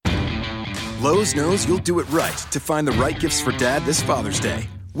Lowe's knows you'll do it right to find the right gifts for Dad this Father's Day.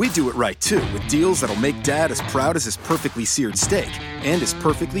 We do it right, too, with deals that'll make Dad as proud as his perfectly seared steak and his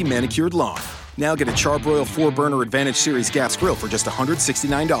perfectly manicured lawn. Now get a Charbroil 4-burner Advantage Series gas grill for just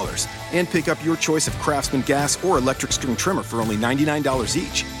 $169. And pick up your choice of Craftsman gas or electric string trimmer for only $99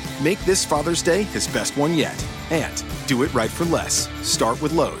 each. Make this Father's Day his best one yet. And do it right for less. Start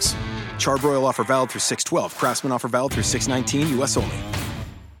with Lowe's. Charbroil offer valid through 6/12. Craftsman offer valid through 6/19. U.S. only.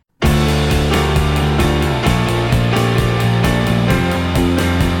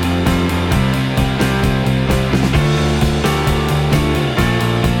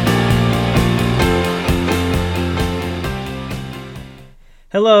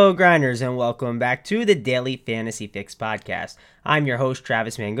 Hello, grinders, and welcome back to the Daily Fantasy Fix podcast. I'm your host,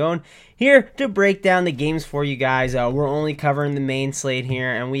 Travis Mangone, here to break down the games for you guys. We're only covering the main slate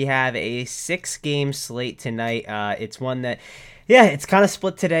here, and we have a 6-game slate tonight. It's one that, it's kind of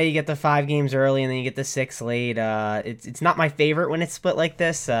split today. You get the 5 games early, and then you get the 6 late. It's not my favorite when it's split like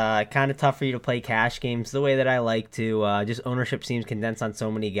this. Kind of tough for you to play cash games the way that I like to. Just ownership seems condensed on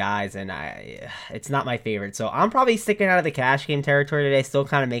so many guys, and it's not my favorite. So I'm probably sticking out of the cash game territory today, still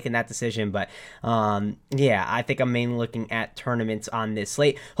kind of making that decision. But I think I'm mainly looking at tournaments on this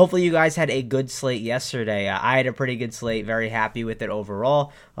slate. Hopefully you guys had a good slate yesterday. I had a pretty good slate, very happy with it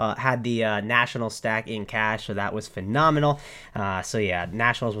overall. Had the National stack in cash, so that was phenomenal.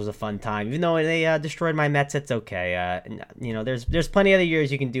 Nationals was a fun time. Even though they destroyed my Mets, it's okay. There's plenty other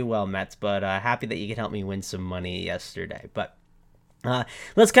years you can do well, Mets, but happy that you could help me win some money yesterday. But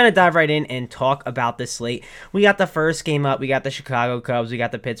let's kind of dive right in and talk about this slate. We got the first game up. We got the Chicago Cubs. We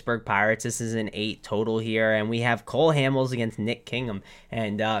got the Pittsburgh Pirates. This is an 8 total here. And we have Cole Hamels against Nick Kingham.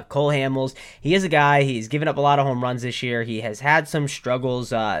 And Cole Hamels, he is a guy. He's given up a lot of home runs this year. He has had some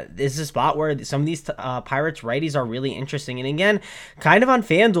struggles. This is a spot where some of these Pirates righties are really interesting. And again, kind of on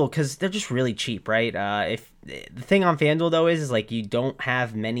FanDuel because they're just really cheap, right? The thing on FanDuel, though, is like you don't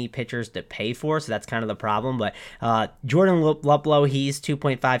have many pitchers to pay for, so that's kind of the problem. But Jordan Luplow, he's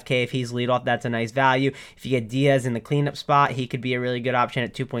 2.5K. If he's leadoff, that's a nice value. If you get Diaz in the cleanup spot, he could be a really good option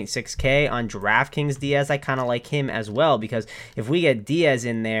at 2.6K. On DraftKings, Diaz, I kind of like him as well because if we get Diaz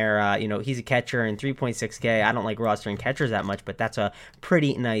in there, he's a catcher and 3.6K. I don't like rostering catchers that much, but that's a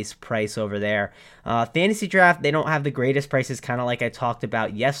pretty nice price over there. Fantasy Draft, they don't have the greatest prices, kind of like I talked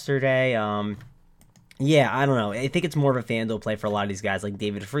about yesterday. I don't know. I think it's more of a FanDuel play for a lot of these guys, like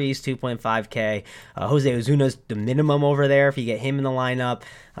David Freese, 2.5K. Jose Ozuna's the minimum over there if you get him in the lineup.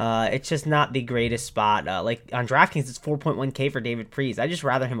 It's just not the greatest spot. Like on DraftKings, it's 4.1K for David Freese. I just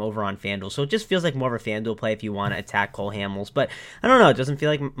rather him over on FanDuel. So it just feels like more of a FanDuel play if you want to attack Cole Hamels. But I don't know. It doesn't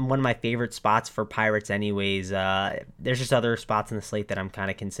feel like one of my favorite spots for Pirates anyways. There's just other spots in the slate that I'm kind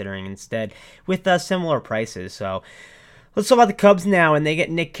of considering instead with similar prices. So let's talk about the Cubs now, and they get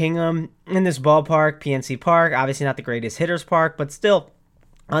Nick Kingham in this ballpark, PNC Park. Obviously not the greatest hitters park, but still,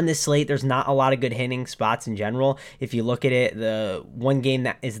 on this slate, there's not a lot of good hitting spots in general. If you look at it, the one game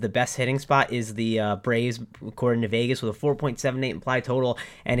that is the best hitting spot is the Braves, according to Vegas, with a 4.78 implied total.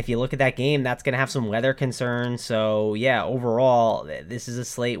 And if you look at that game, that's going to have some weather concerns. So, overall, this is a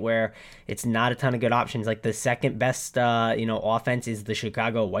slate where it's not a ton of good options. Like the second best, offense is the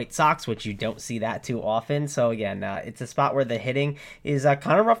Chicago White Sox, which you don't see that too often. So, again, it's a spot where the hitting is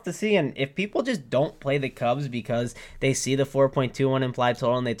kind of rough to see. And if people just don't play the Cubs because they see the 4.21 implied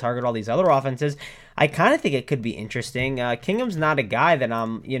total and they target all these other offenses, I kind of think it could be interesting. Kingham's not a guy that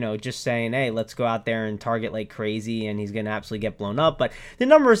I'm, just saying, hey, let's go out there and target like crazy and he's going to absolutely get blown up. But the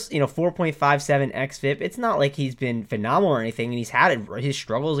numbers, 4.57 xFIP, it's not like he's been phenomenal or anything. And he's had his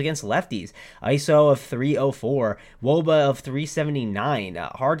struggles against lefties. ISO of 304, WOBA of 379.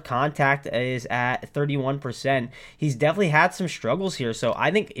 Hard contact is at 31%. He's definitely had some struggles here. So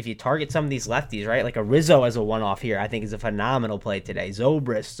I think if you target some of these lefties, right, like a Rizzo as a one-off here, I think is a phenomenal play today.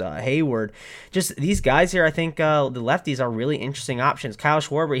 Zobrist, Hayward, just these guys here, I think the lefties are really interesting options. Kyle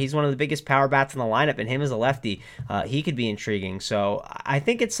Schwarber, he's one of the biggest power bats in the lineup, and him as a lefty, he could be intriguing. So I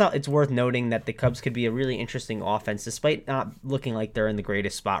think it's worth noting that the Cubs could be a really interesting offense, despite not looking like they're in the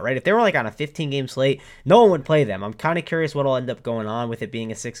greatest spot, right? If they were like on a 15-game slate, no one would play them. I'm kind of curious what will end up going on with it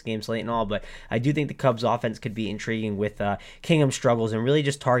being a 6-game slate and all, but I do think the Cubs offense could be intriguing with Kingham's struggles and really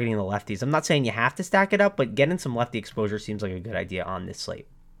just targeting the lefties. I'm not saying you have to stack it up, but getting some lefty exposure seems like a good idea on this slate.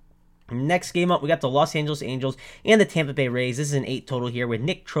 Next game up, we got the Los Angeles Angels and the Tampa Bay Rays. This is an 8 total here with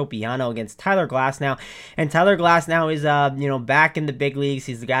Nick Tropiano against Tyler Glasnow. And Tyler Glasnow is, back in the big leagues.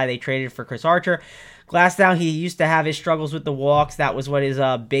 He's the guy they traded for Chris Archer. Glasnow, he used to have his struggles with the walks. That was what his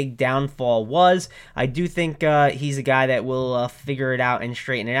big downfall was. I do think he's a guy that will figure it out and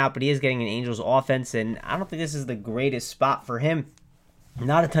straighten it out, but he is getting an Angels offense, and I don't think this is the greatest spot for him.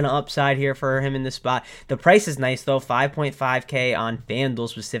 Not a ton of upside here for him in this spot. The price is nice, though, 5.5K on FanDuel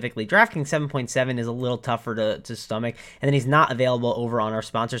specifically. DraftKings 7.7 is a little tougher to stomach, and then he's not available over on our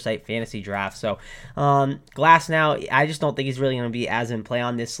sponsor site, FantasyDraft. So, Glass now, I just don't think he's really going to be as in play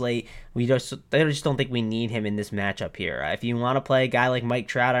on this slate. I just don't think we need him in this matchup here. If you want to play a guy like Mike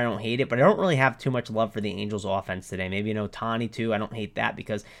Trout, I don't hate it, but I don't really have too much love for the Angels offense today. Maybe an Ohtani too. I don't hate that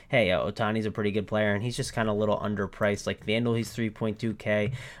because, hey, Ohtani's a pretty good player, and he's just kind of a little underpriced. Like FanDuel, he's 3.2K.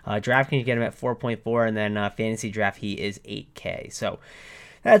 DraftKings, you get him at 4.4, and then Fantasy Draft, he is 8K. So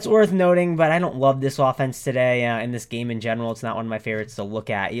that's worth noting, but I don't love this offense today in this game in general. It's not one of my favorites to look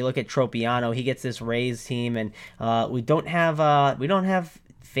at. You look at Tropiano, he gets this Rays team, and we don't have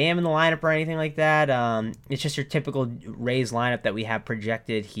Pham in the lineup or anything like that. It's just your typical Rays lineup that we have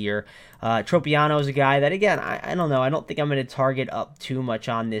projected here. Tropiano is a guy that, again, I don't know. I don't think I'm going to target up too much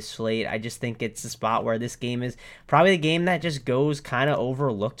on this slate. I just think it's a spot where this game is probably the game that just goes kind of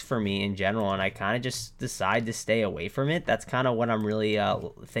overlooked for me in general, and I kind of just decide to stay away from it. That's kind of what I'm really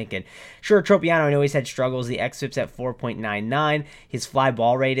thinking. Sure, Tropiano, I know he's had struggles. The xFIP's at 4.99. His fly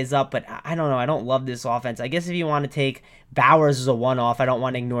ball rate is up, but I don't know. I don't love this offense. I guess if you want to take Bowers as a one-off, I don't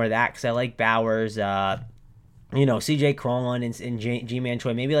want to ignore that because I like Bowers. CJ Cron and G-Man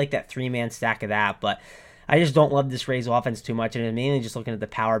Choi, maybe like that three-man stack of that, but I just don't love this Rays offense too much, and I'm mainly just looking at the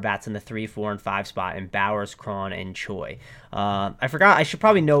power bats in the 3, 4, and 5 spot in Bowers, Cron, and Choi. I forgot, I should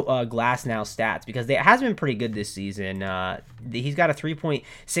probably note Glass now stats because it has been pretty good this season. He's got a 3.63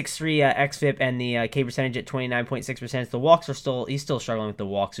 xFIP and the K percentage at 29.6%. The walks he's still struggling with the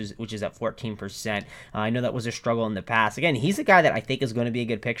walks, which is at 14%. I know that was a struggle in the past. Again, he's a guy that I think is going to be a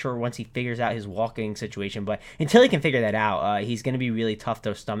good picture once he figures out his walking situation, but until he can figure that out, he's going to be really tough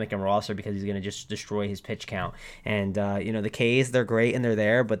to stomach and roster because he's going to just destroy his pitch count. And, the Ks, they're great and they're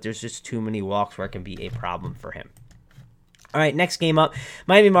there, but there's just too many walks where it can be a problem for him. All right, next game up,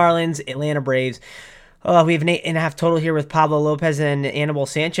 Miami Marlins, Atlanta Braves. We have an 8.5 total here with Pablo Lopez and Anibal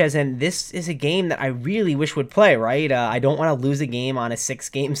Sanchez, and this is a game that I really wish would play, right? I don't want to lose a game on a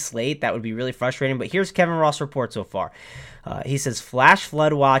 6-game slate. That would be really frustrating, but here's Kevin Ross' report so far. He says, flash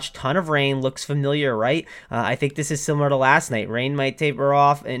flood watch, ton of rain, looks familiar, right? I think this is similar to last night. Rain might taper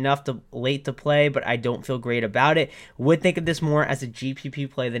off enough late to play, but I don't feel great about it. Would think of this more as a GPP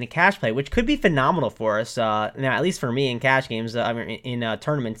play than a cash play, which could be phenomenal for us. Now, at least for me in cash games, in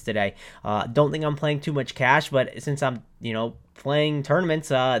tournaments today. Don't think I'm playing too much cash, but since I'm, playing tournaments,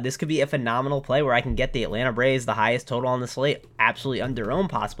 this could be a phenomenal play where I can get the Atlanta Braves, the highest total on the slate, absolutely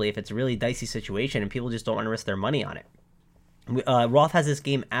under-owned possibly if it's a really dicey situation and people just don't want to risk their money on it. Roth has this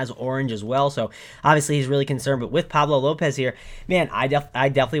game as orange as well, so obviously he's really concerned. But with Pablo Lopez here, man, I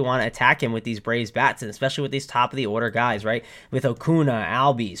definitely want to attack him with these Braves bats, and especially with these top of the order guys, right? With Acuna,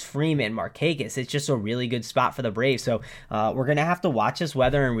 Albies, Freeman, Markakis, it's just a really good spot for the Braves. So we're gonna have to watch this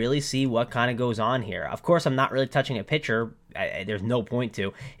weather and really see what kind of goes on here. Of course, I'm not really touching a pitcher. There's no point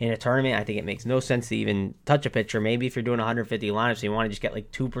to in a tournament. I think it makes no sense to even touch a pitcher. Maybe if you're doing 150 lineups, so you want to just get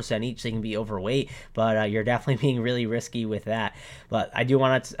like 2% each, so you can be overweight. But you're definitely being really risky with that. But I do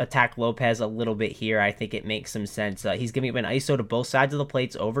want to attack Lopez a little bit here. I think it makes some sense. He's giving an ISO to both sides of the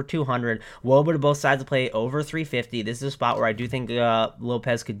plates over 200, WOBA to both sides of the plate over 350. This is a spot where I do think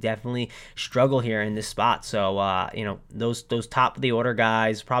Lopez could definitely struggle here in this spot. So those top of the order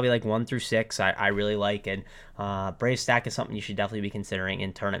guys, probably like 1 through 6, I really like it. Brave stack is something you should definitely be considering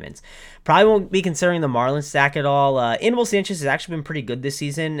in tournaments. Probably won't be considering the Marlins stack at all. Anibal Sanchez has actually been pretty good this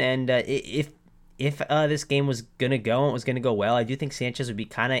season, and if this game was going to go and it was going to go well, I do think Sanchez would be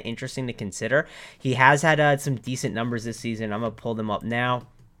kind of interesting to consider. He has had some decent numbers this season. I'm going to pull them up now.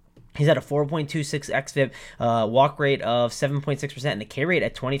 He's at a 4.26 xFIP, walk rate of 7.6%, and the K rate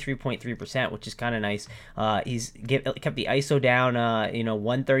at 23.3%, which is kind of nice. He's kept the ISO down,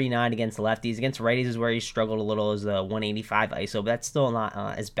 139 against lefties. Against righties is where he struggled a little, is the 185 ISO, but that's still not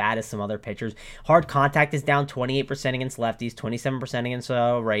as bad as some other pitchers. Hard contact is down 28% against lefties, 27% against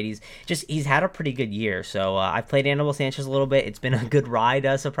righties. Just, he's had a pretty good year. So I've played Anibal Sanchez a little bit. It's been a good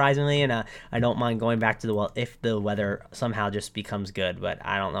ride, surprisingly, and I don't mind going back to if the weather somehow just becomes good, but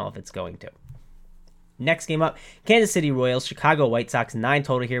I don't know if it's going to. Next game up, Kansas City Royals, Chicago White Sox, 9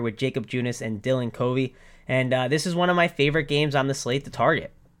 total here with Jacob Junis and Dylan Covey. And this is one of my favorite games on the slate to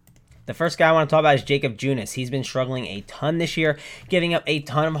target. The first guy I want to talk about is Jacob Junis. He's been struggling a ton this year, giving up a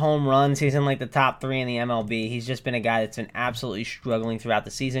ton of home runs. He's in like the top 3 in the MLB. He's just been a guy that's been absolutely struggling throughout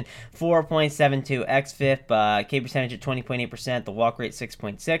the season. 4.72 xFIP, K percentage at 20.8%, the walk rate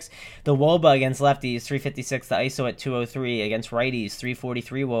 6.6. The WOBA against lefties 356, the ISO at 203. Against righties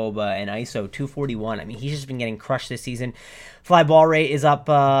 343 WOBA and ISO 241. I mean, he's just been getting crushed this season. Fly ball rate is up,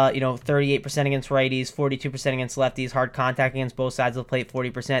 38% against righties, 42% against lefties. Hard contact against both sides of the plate,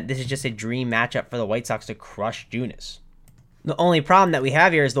 40%. This is just a dream matchup for the White Sox to crush Junis. The only problem that we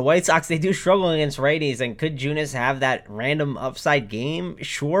have here is the White Sox, they do struggle against righties, and could Junis have that random upside game?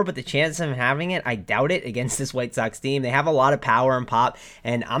 Sure, but the chance of him having it, I doubt it against this White Sox team. They have a lot of power and pop,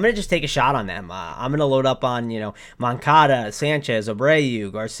 and I'm going to just take a shot on them. I'm going to load up on, Moncada, Sanchez,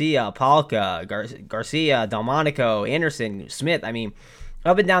 Abreu, Garcia, Palka, Garcia, Delmonico, Anderson, Smith. I mean,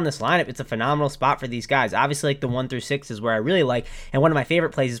 up and down this lineup, it's a phenomenal spot for these guys. Obviously, like the 1 through 6 is where I really like, and one of my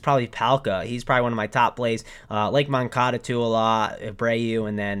favorite plays is probably Palka. He's probably one of my top plays. Like Moncada too a lot, Abreu,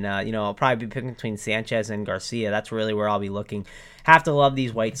 and then I'll probably be picking between Sanchez and Garcia. That's really where I'll be looking. Have to love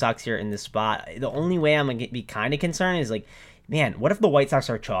these White Sox here in this spot. The only way I'm gonna be kind of concerned is like, man, what if the White Sox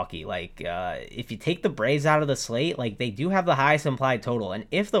are chalky? Like, if you take the Braves out of the slate, like, they do have the highest implied total. And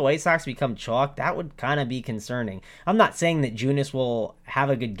if the White Sox become chalk, that would kind of be concerning. I'm not saying that Junis will have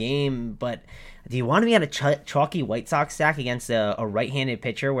a good game, but do you want to be on a chalky White Sox stack against a right-handed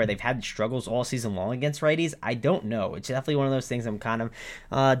pitcher where they've had struggles all season long against righties? I don't know. It's definitely one of those things I'm kind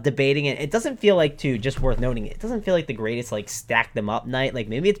of debating. And it doesn't feel like, too, just worth noting, it doesn't feel like the greatest, like, stack them up night. Like,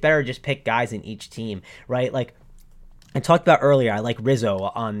 maybe it's better to just pick guys in each team, right? Like, I talked about earlier, I like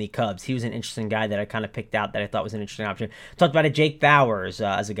Rizzo on the Cubs. He was an interesting guy that I kind of picked out that I thought was an interesting option. Talked about a Jake Bauers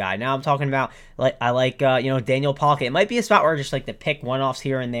as a guy. Now I'm talking about, Daniel Palka. It might be a spot where just like to pick one-offs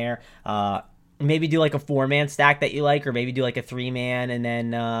here and there. Maybe do like a 4-man stack that you like, or maybe do like a 3-man and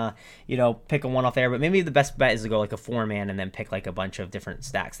then, pick a one-off there. But maybe the best bet is to go like a 4-man and then pick like a bunch of different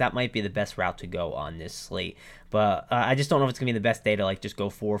stacks. That might be the best route to go on this slate. But I just don't know if it's going to be the best day to like just go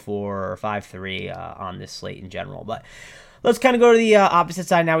 4-4 or 5-3 on this slate in general. But let's kind of go to the opposite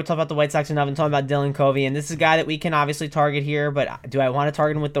side now. We talked about the White Sox enough and talking about Dylan Covey. And this is a guy that we can obviously target here, but do I want to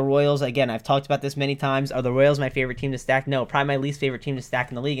target him with the Royals? Again, I've talked about this many times. Are the Royals my favorite team to stack? No, probably my least favorite team to stack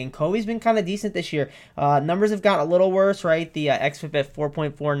in the league. And Covey's been kind of decent this year. Numbers have gotten a little worse, right? The xFIP at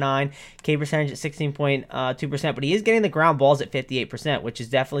 4.49, K percentage at 16.2%, but he is getting the ground balls at 58%, which is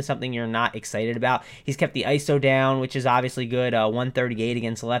definitely something you're not excited about. He's kept the ISO down, which is obviously good. 138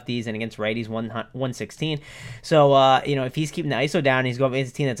 against lefties and against righties, 116. So, if he's keeping the ISO down and he's going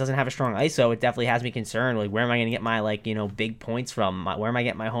against a team that doesn't have a strong ISO, it definitely has me concerned. Like, where am I going to get my, big points from? Where am I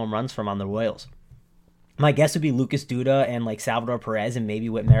getting my home runs from on the Royals? My guess would be Lucas Duda and, Salvador Perez and maybe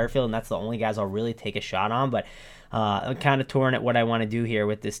Whit Merrifield, and that's the only guys I'll really take a shot on. But I'm kind of torn at what I want to do here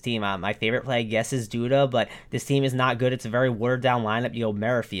with this team. My favorite play, I guess, is Duda, but this team is not good. It's a very watered-down lineup. You go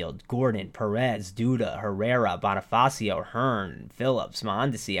Merrifield, Gordon, Perez, Duda, Herrera, Bonifacio, Hearn, Phillips,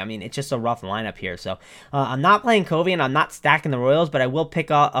 Mondesi. I mean, it's just a rough lineup here. So I'm not playing Covey, and I'm not stacking the Royals, but I will pick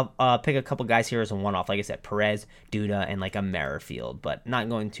a couple guys here as a one-off. Like I said, Perez, Duda, and a Merrifield, but not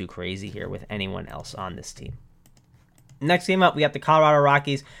going too crazy here with anyone else on this team. Next game up, we have the Colorado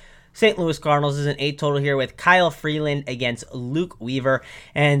Rockies. St. Louis Cardinals is an 8 total here with Kyle Freeland against Luke Weaver.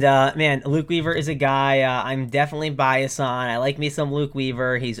 And, Luke Weaver is a guy I'm definitely biased on. I like me some Luke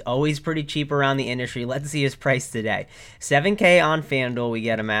Weaver. He's always pretty cheap around the industry. Let's see his price today. $7K on FanDuel we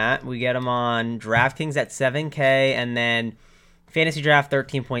get him at. We get him on DraftKings at $7K, and then FantasyDraft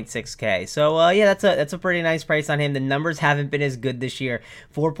 13.6K. So that's a pretty nice price on him. The numbers haven't been as good this year.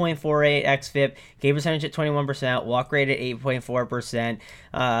 4.48 xFIP, K percentage at 21%, walk rate at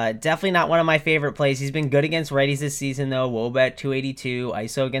 8.4%. Definitely not one of my favorite plays. He's been good against righties this season though. WOBA at 282,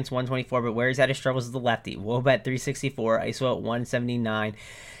 ISO against 124, but where he's had his struggles is the lefty. WOBA at 364, ISO at 179.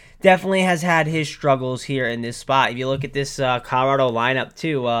 Definitely has had his struggles here in this spot. If you look at this Colorado lineup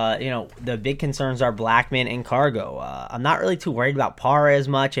too, the big concerns are Blackmon and Cargo. I'm not really too worried about Parra as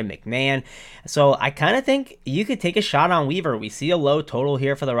much and McMahon. So I kind of think you could take a shot on Weaver. We see a low total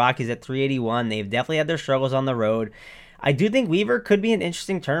here for the Rockies at 381. They've definitely had their struggles on the road. I do think Weaver could be an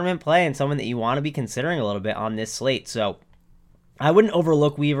interesting tournament play and someone that you want to be considering a little bit on this slate. So I wouldn't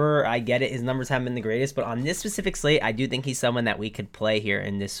overlook Weaver. I get it. His numbers haven't been the greatest, but on this specific slate, I do think he's someone that we could play here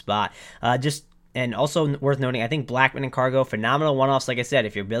in this spot. And also worth noting, I think Blackmon and Cargo, phenomenal one-offs. Like I said,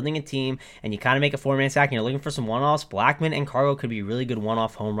 if you're building a team and you kind of make a 4-man stack and you're looking for some one-offs, Blackmon and Cargo could be really good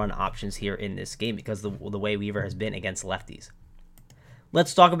one-off home run options here in this game because the way Weaver has been against lefties.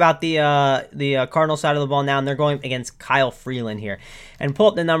 Let's talk about the Cardinal side of the ball now, and they're going against Kyle Freeland here. And pull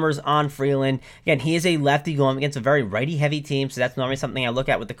up the numbers on Freeland. Again, he is a lefty going against a very righty-heavy team, so that's normally something I look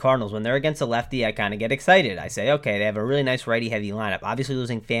at with the Cardinals. When they're against a lefty, I kind of get excited. I say, okay, they have a really nice righty-heavy lineup. Obviously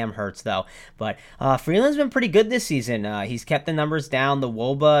losing Pham hurts, though. But Freeland's been pretty good this season. He's kept the numbers down. The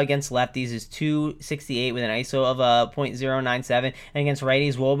WOBA against lefties is 268 with an ISO of .097. And against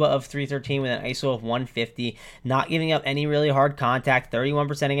righties, WOBA of 313 with an ISO of 150. Not giving up any really hard contact.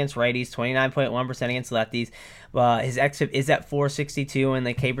 31% against righties, 29.1% against lefties. His xFIP is at 462 and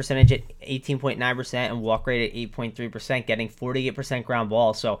the K percentage at 18.9% and walk rate at 8.3%, getting 48% ground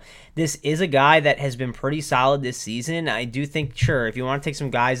ball. So this is a guy that has been pretty solid this season. I do think, sure, if you want to take some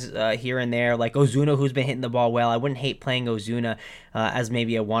guys here and there, like Ozuna, who's been hitting the ball well, I wouldn't hate playing Ozuna as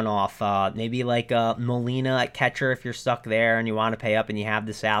maybe a one-off. Maybe like Molina at catcher if you're stuck there and you want to pay up and you have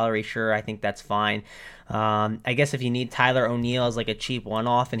the salary, sure, I think that's fine. I guess if you need Tyler O'Neill as like a cheap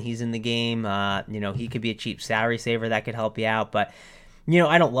one-off and he's in the game, he could be a cheap salary saver that could help you out. But,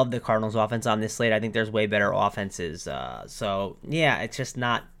 I don't love the Cardinals offense on this slate. I think there's way better offenses. It's just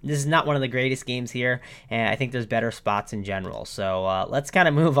this is not one of the greatest games here. And I think there's better spots in general. So let's kind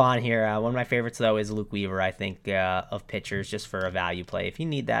of move on here. One of my favorites, though, is Luke Weaver, I think, of pitchers just for a value play if you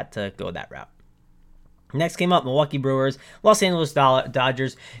need that to go that route. Next came up, Milwaukee Brewers, Los Angeles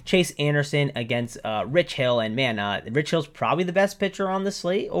Dodgers, Chase Anderson against Rich Hill. And man, Rich Hill's probably the best pitcher on the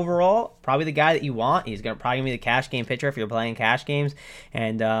slate overall. Probably the guy that you want. He's probably going to be the cash game pitcher if you're playing cash games.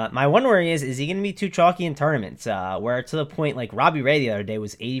 And my one worry is he going to be too chalky in tournaments? Where to the point, like Robbie Ray the other day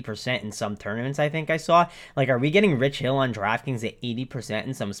was 80% in some tournaments, I think I saw. Like, are we getting Rich Hill on DraftKings at 80%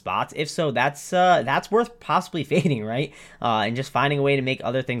 in some spots? If so, that's worth possibly fading, right? And just finding a way to make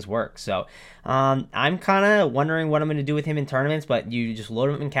other things work. So I'm kind of wondering what I'm going to do with him in tournaments, but you just load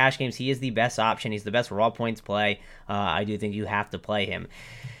him in cash games. He is the best option. He's the best raw points play. I do think you have to play him.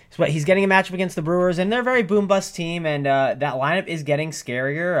 But he's getting a matchup against the Brewers, and they're a very boom-bust team, and that lineup is getting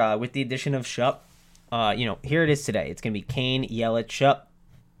scarier with the addition of Schupp. Here it is today. It's going to be Kane, Yelich, Schupp,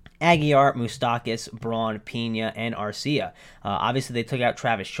 Aguilar, Moustakas, Braun, Pena, and Arcia. Obviously, they took out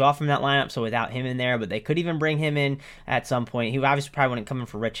Travis Shaw from that lineup, so without him in there, but they could even bring him in at some point. He obviously probably wouldn't come in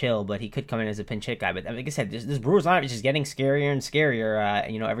for Rich Hill, but he could come in as a pinch hit guy. But like I said, this Brewers lineup is just getting scarier and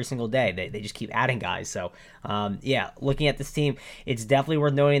scarier, every single day. They just keep adding guys. So, looking at this team, it's definitely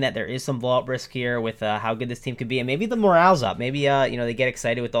worth noting that there is some blow-up risk here with how good this team could be, and maybe the morale's up. Maybe, they get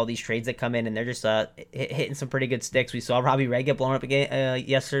excited with all these trades that come in, and they're just hitting some pretty good sticks. We saw Robbie Ray get blown up again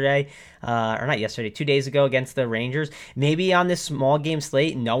yesterday. 2 days ago against the Rangers. Maybe on this small game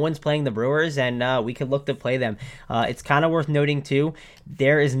slate, no one's playing the Brewers, and we could look to play them. It's kind of worth noting, too,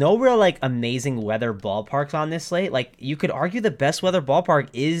 there is no real, amazing weather ballparks on this slate. You could argue the best weather ballpark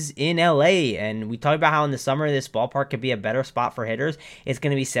is in LA, and we talked about how in the summer this ballpark could be a better spot for hitters. It's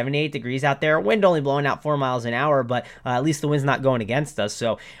going to be 78 degrees out there, wind only blowing out 4 miles an hour, but at least the wind's not going against us.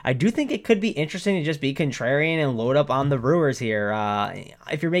 So I do think it could be interesting to just be contrarian and load up on the Brewers here.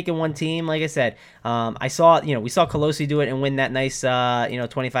 If you're making one team, like I said, we saw Colosi do it and win that nice,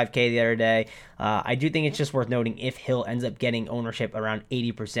 25K the other day. I do think it's just worth noting if Hill ends up getting ownership around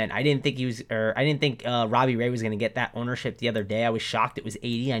 80%. I didn't think Robbie Ray was going to get that ownership the other day. I was shocked it was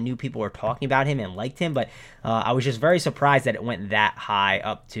 80. I knew people were talking about him and liked him, but I was just very surprised that it went that high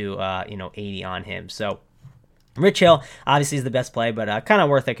up to 80 on him. So Rich Hill obviously is the best play, but kind of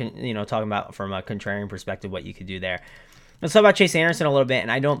worth it, talking about from a contrarian perspective what you could do there. Let's talk about Chase Anderson a little bit,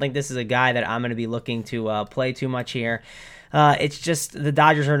 and I don't think this is a guy that I'm going to be looking to play too much here. It's just the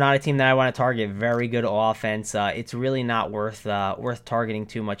Dodgers are not a team that I want to target. Very good offense. It's really not worth targeting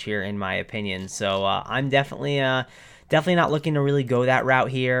too much here, in my opinion. So I'm definitely not looking to really go that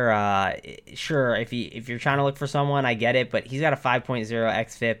route here. Sure, if you're trying to look for someone, I get it, but he's got a 5.0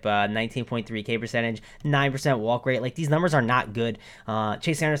 xFIP, 19.3 K percentage, 9% walk rate. These numbers are not good.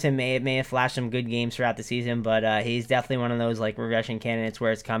 Chase Anderson may have flashed some good games throughout the season, but he's definitely one of those regression candidates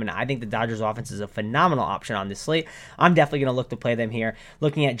where it's coming. I think the Dodgers offense is a phenomenal option on this slate. I'm definitely going to look to play them here.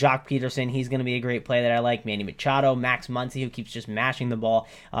 Looking at Jock Peterson, he's going to be a great play that I like. Manny Machado, Max Muncy, who keeps just mashing the ball,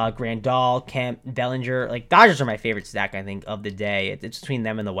 Grandal, Kemp, Bellinger. Dodgers are my favorite stack, I think, of the day. It's between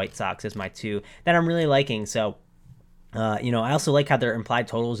them and the White Sox is my two that I'm really liking. So I also like how their implied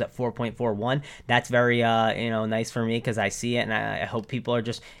total is at 4.41. That's very, nice for me because I see it, and I hope people are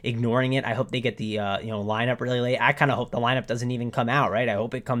just ignoring it. I hope they get the, lineup really late. I kind of hope the lineup doesn't even come out, right? I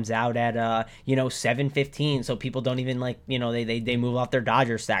hope it comes out at, 7:15, so people don't even they move off their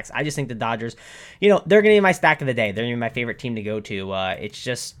Dodgers stacks. I just think the Dodgers, they're going to be my stack of the day. They're going to be my favorite team to go to. It's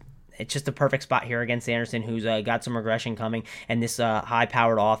just, it's just a perfect spot here against Anderson, who's got some regression coming, and this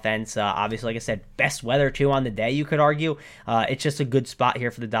high-powered offense. Obviously, like I said, best weather too on the day, you could argue. It's just a good spot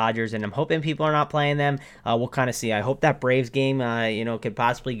here for the Dodgers, and I'm hoping people are not playing them. We'll kind of see. I hope that Braves game, could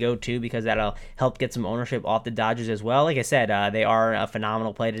possibly go too, because that'll help get some ownership off the Dodgers as well. Like I said, they are a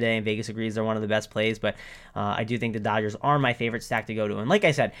phenomenal play today, and Vegas agrees they're one of the best plays, but I do think the Dodgers are my favorite stack to go to. And like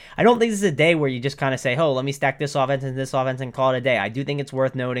I said, I don't think this is a day where you just kind of say, oh, let me stack this offense and call it a day. I do think it's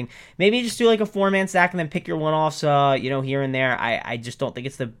worth noting. Maybe just do like a 4-man stack and then pick your one-offs, here and there. I just don't think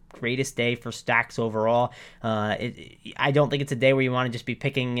it's the greatest day for stacks overall. I don't think it's a day where you want to just be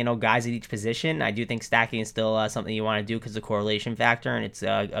picking, guys at each position. I do think stacking is still something you want to do because of the correlation factor, and it's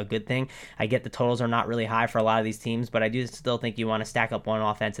a good thing. I get the totals are not really high for a lot of these teams, but I do still think you want to stack up one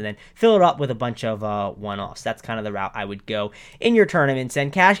offense and then fill it up with a bunch of one-offs. That's kind of the route I would go in your tournaments.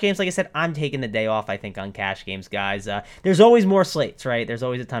 And cash games, like I said, I'm taking the day off, I think, on cash games, guys. There's always more slates, right? There's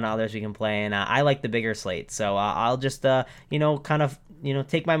always a ton of others we can play, and I like the bigger slates. So I'll just,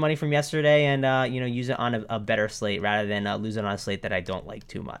 take my money from yesterday and, use it on a better slate rather than lose it on a slate that I don't like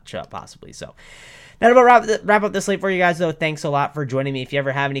too much, possibly. So that'll about wrap up the slate for you guys, though. Thanks a lot for joining me. If you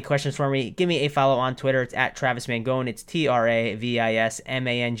ever have any questions for me, give me a follow on Twitter. It's at Travis Mangone. It's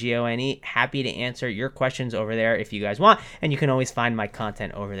TravisMangone. Happy to answer your questions over there if you guys want, and you can always find my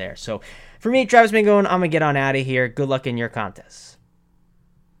content over there. So for me, Travis Mangone, I'm going to get on out of here. Good luck in your contests.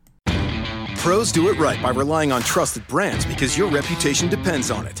 Pros do it right by relying on trusted brands because your reputation depends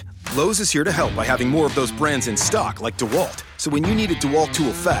on it. Lowe's is here to help by having more of those brands in stock, like DeWalt. So when you need a DeWalt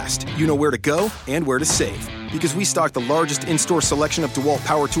tool fast, you know where to go and where to save. Because we stock the largest in-store selection of DeWalt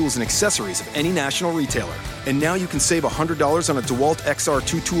power tools and accessories of any national retailer. And now you can save $100 on a DeWalt XR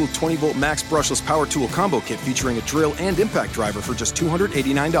 2-tool 20-volt max brushless power tool combo kit featuring a drill and impact driver for just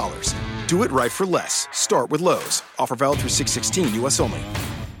 $289. Do it right for less. Start with Lowe's. Offer valid through 6/16, U.S. only.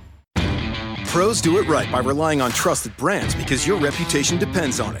 Pros do it right by relying on trusted brands because your reputation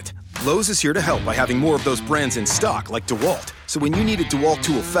depends on it. Lowe's is here to help by having more of those brands in stock, like DeWalt. So when you need a DeWalt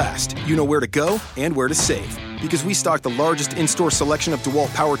tool fast, you know where to go and where to save. Because we stock the largest in-store selection of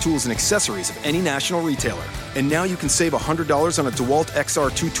DeWalt power tools and accessories of any national retailer. And now you can save $100 on a DeWalt XR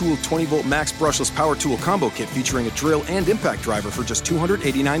 2-tool 20-volt max brushless power tool combo kit featuring a drill and impact driver for just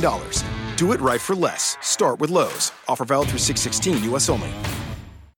 $289. Do it right for less. Start with Lowe's. Offer valid through 6/16, U.S. only.